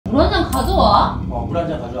물 한 잔 가져와. 물 한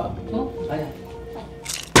잔 가져와. 줘? 아니야.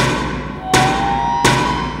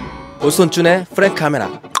 보스턴쭌의 프랭카메라.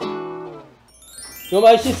 Yo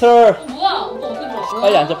my sister. 뭐야? 오빠 어떻게 들었어?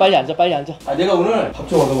 빨리 앉아, 빨리 앉아, 빨리 앉아. 아 내가 오늘 밥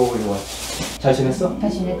좀 얻어 먹으려고 왔지. 잘 지냈어? 잘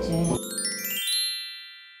지냈지.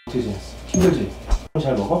 어떻게 지냈어? 힘들지?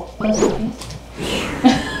 잘 먹어?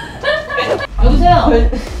 여보세요?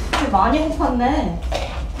 많이 고팠네.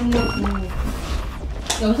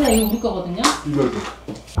 여보세요? 이거 우리 거거든요? 이거.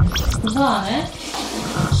 부산하네?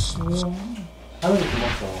 하늘이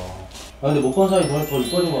고맙어. 아 근데 못 본 사이 너네 더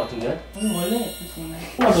이뻐진 것 같은데? 오늘 원래 예쁘지.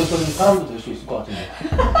 조금만 더 이뻐지면 사람도 될 수 있을 것 같은데.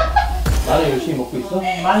 나는 열심히 먹고 있어?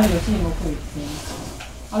 많이 열심히 먹고 있지.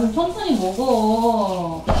 아 좀 천천히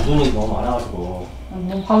먹어. 주둥이 너무 많아가지고.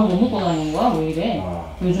 너 밥을 못 먹고 다니는 거야? 왜 이래?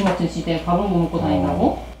 요즘 같은 시대에 밥을 못 먹고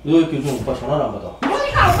다닌다고? 너 이렇게 요즘 오빠 전화를 안 받아?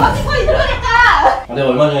 그러니까 안 빠진 거니 그러니까. 내가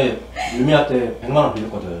얼마 전에 유미한테 100만 원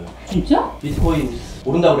빌렸거든. 진짜? 비트코인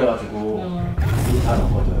오른다고 그래가지고 이미 다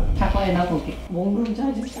넣었거든. 사건에 나고 올게. 원금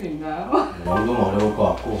찾을 수 있나요? 연금 어려울 것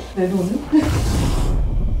같고. 내 돈은?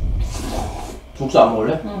 죽수 안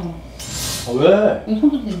먹을래? 응. 왜? 이거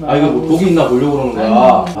손도 대지 마. 아 이거 뭐 독이 있나 보려고 그러는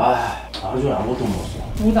거야. 하루 종일 아무것도 못 먹었어.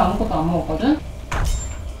 우리도 아무것도 안 먹었거든?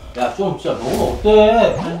 야 좀 진짜 먹으면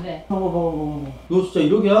어때? 안 돼. 먹어. 너 진짜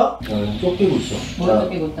이러기야? 야 쫓기고 있어. 뭘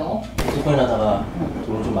쫓기고 있다고? 비트코인 하다가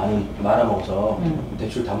돈을 좀 많이 말아먹어서 응.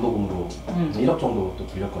 대출 담보금으로 1억 정도 또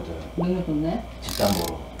빌렸거든. 능력 좋네.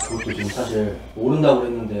 집담보로. 그것도 지금 사실 오른다고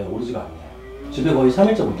그랬는데 오르지가 않네. 집에 거의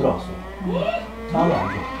 3일째 못 들어갔어. 상황이 안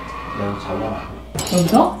좋아. 내가 자고 하면 안 돼.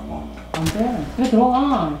 여기서? 안 돼. 왜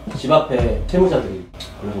들어가? 집 앞에 채무자들이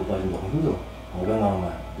그래서 오빠 지금 너무 힘들어. 500만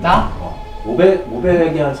원만. 나?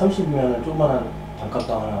 500이 한 30이면 조그만한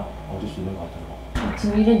반값당 하나 얻을 수 있는 것 같더라고.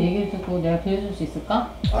 지금 이런 얘기를 듣고 내가 빌려줄 수 있을까?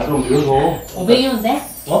 아 그럼 빌려줘. 500이면 돼?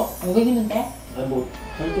 어? 500이면 돼? 아니 뭐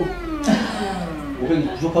사실 좀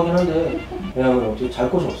 500이 부족하긴 한데 왜냐면 어떻게 잘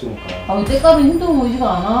곳이 없으니까. 아, 이 때깔은 힘들어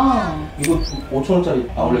보이지가 않아. 이거 5,000원짜리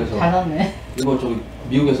아울렛에서 잘 샀네. 이거 저기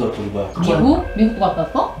미국에서 저기 뭐야 미국? 미국도 갔다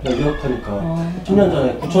왔어? 나 유학하니까 10년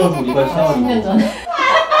전에 9,000원 주고 이발 사가지고 10년 전에.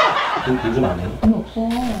 돈 주면 안 돼? 돈 없어,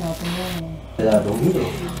 나도. 나 너무 힘들어.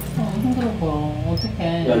 힘들어 보여.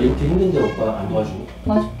 어떡해. 야 이렇게 힘든데 오빠 안 도와주고?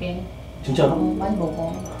 도와줄게. 진짜로? 많이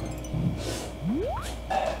먹어.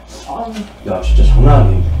 야 진짜 장난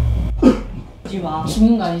아니야. 하지 마.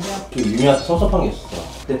 죽는 거 아니죠? 저 유미한테 섭섭한 게 있었어.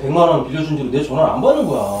 내 100만 원 빌려준 뒤로 내 전화를 안 받는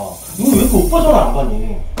거야. 이거 왜 그 오빠 전화 안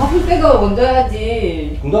받니? 갚을 때가 먼저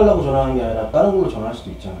해야지. 돈 달라고 전화하는 게 아니라 다른 걸로 전화할 수도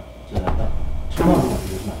있잖아. 진짜 딱 1,000만 원만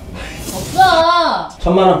빌려주면 안 돼? 없어!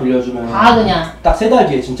 1,000만 원 빌려주면 다 그냥. 딱 3달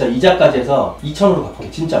뒤에 진짜 이자까지 해서 2,000으로 갚을게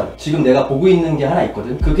진짜로. 지금 내가 보고 있는 게 하나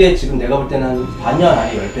있거든. 그게 지금 내가 볼 때는 반년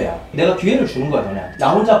안에 10배야. 내가 기회를 주는 거야 너네.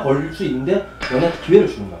 나 혼자 벌 수 있는데 너네한테 기회를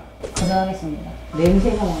주는 거야. 거절하겠습니다.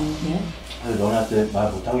 냄새가 나는데. 그래서 너네한테 말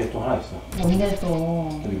못한 게 또 하나 있어. 뭔데 또.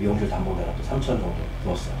 여기 미용실 담보 내가 또 3,000 정도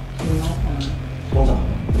넣었어. 몰랐다. 부동산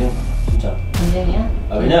그냥 진짜. 전쟁이야?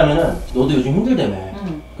 아 왜냐하면은 너도 요즘 힘들다며.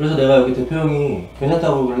 응. 그래서 내가 여기 대표 형이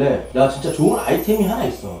괜찮다고 그러길래 나 진짜 좋은 아이템이 하나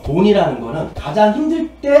있어. 돈이라는 거는 가장 힘들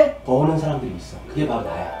때 버는 사람들이 있어. 그게 바로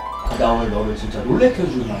나야. 나 오늘 너를 진짜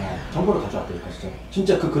놀래켜줄 만한 정보를 가져왔다니까 진짜.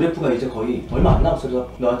 진짜 그 그래프가 이제 거의 얼마 안 남았어. 그래서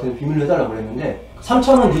너한테는 비밀로 해달라고 그랬는데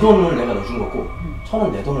 3,000원 네 돈을 내가 넣어준 거고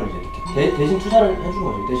 1,000원 내 돈을 이제 이렇게 대신 투자를 해준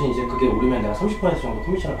거지. 대신 이제 그게 오르면 내가 30% 정도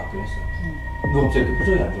커미션을 받기로 했어. 너 갑자기 이렇게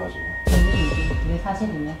표정이 안 좋아지고. 전쟁이지. 그게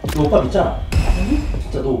사실이네. 너 오빠 믿잖아. 응?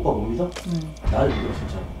 진짜 너 오빠 못 믿어? 응. 나를 믿어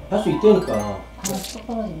진짜. 할 수 있다니까. 하나씩 쏙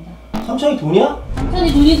떨어진다. 3,000이 돈이야?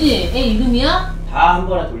 3,000이 돈이지? 애 이름이야? 다 한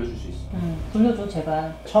번에 돌려줄 수 있어. 응. 돌려줘,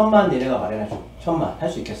 제발. 1,000만 내내가 마련해줘. 1,000만 할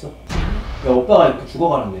수 있겠어? 야 오빠가 이렇게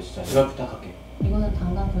죽어가는데 진짜 제발 부탁할게. 이거는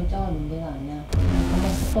당장 결정할 문제가 아니야.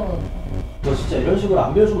 당장 쏙 떨어져. 너 진짜 이런 식으로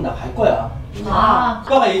안 빌려주면 나 갈 거야. 아.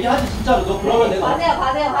 오빠가 얘기하지 진짜로. 너 그러면 내가 가세요.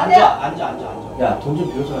 앉아. 야 돈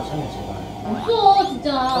좀 빌려줘라 창이야 제발. 없어,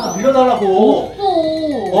 진짜. 아, 빌려달라고. 없어.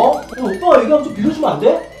 어? 야, 오빠가 얘기하면 좀 빌려주면 안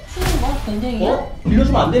돼? 쉬는 거야? 전쟁이야? 어?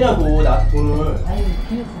 빌려주면 안 되냐고 나한테 돈을. 아니,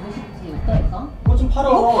 빌려주고 싶지. 없다니까? 그거 좀 팔아.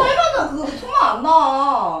 이거 팔면은 그거 소문 안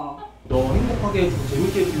나. 너 행복하게 해주고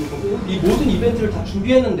재밌게 해주고 이 모든 이벤트를 다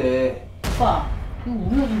준비했는데 오빠, 이거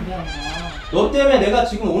우리가 준비한 거야. 너 때문에 내가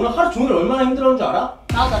지금 오늘 하루 종일 얼마나 힘들었는 줄 알아?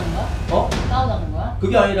 싸우자는 거야? 어? 싸우자는 거야?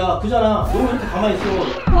 그게 아니라 그잖아. 너 왜 이렇게 가만히 있어?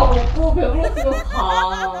 밥 먹고 배불렀으면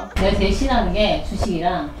가. 내가 제일 싫어하는 게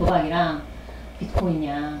주식이랑 도박이랑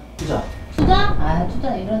비트코인이야. 투자. 투자? 아,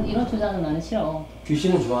 투자. 이런 투자는 나는 싫어.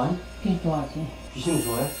 귀신은 좋아해? 괜히 좋아하지. 귀신은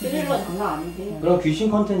좋아해? 때릴 건 장난 아닌데. 그럼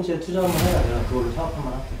귀신 컨텐츠에 투자 한번 해라. 내가 그걸로 사업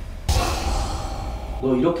한번 할게.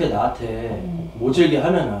 너 이렇게 나한테 모질게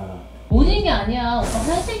하면은 모진 게 아니야. 오빠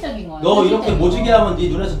현실적인 거야. 너 이렇게 모질게 하면 네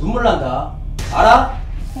눈에서 눈물 난다. 알아?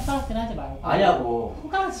 오빠 손가락질 하지 말고. 아냐고.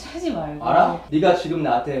 손가락질 하지 말고. 알아? 네가 지금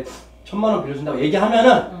나한테 1000만 원 빌려준다고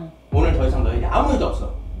얘기하면은 응. 오늘 더 이상 너에게 아무 일도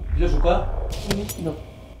없어. 빌려줄 거야? 너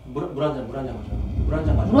물 한 잔 가져와. 물 한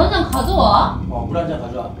잔 가져와. 물 한 잔 가져와. 물 한 잔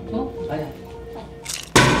가져와. 줘? 아니야.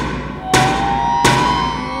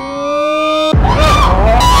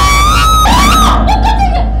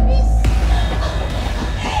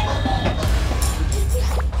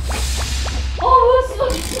 뭐야, 씨발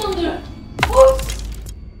미친놈들.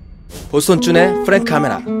 보스턴쭌의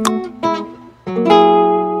프랭카메라.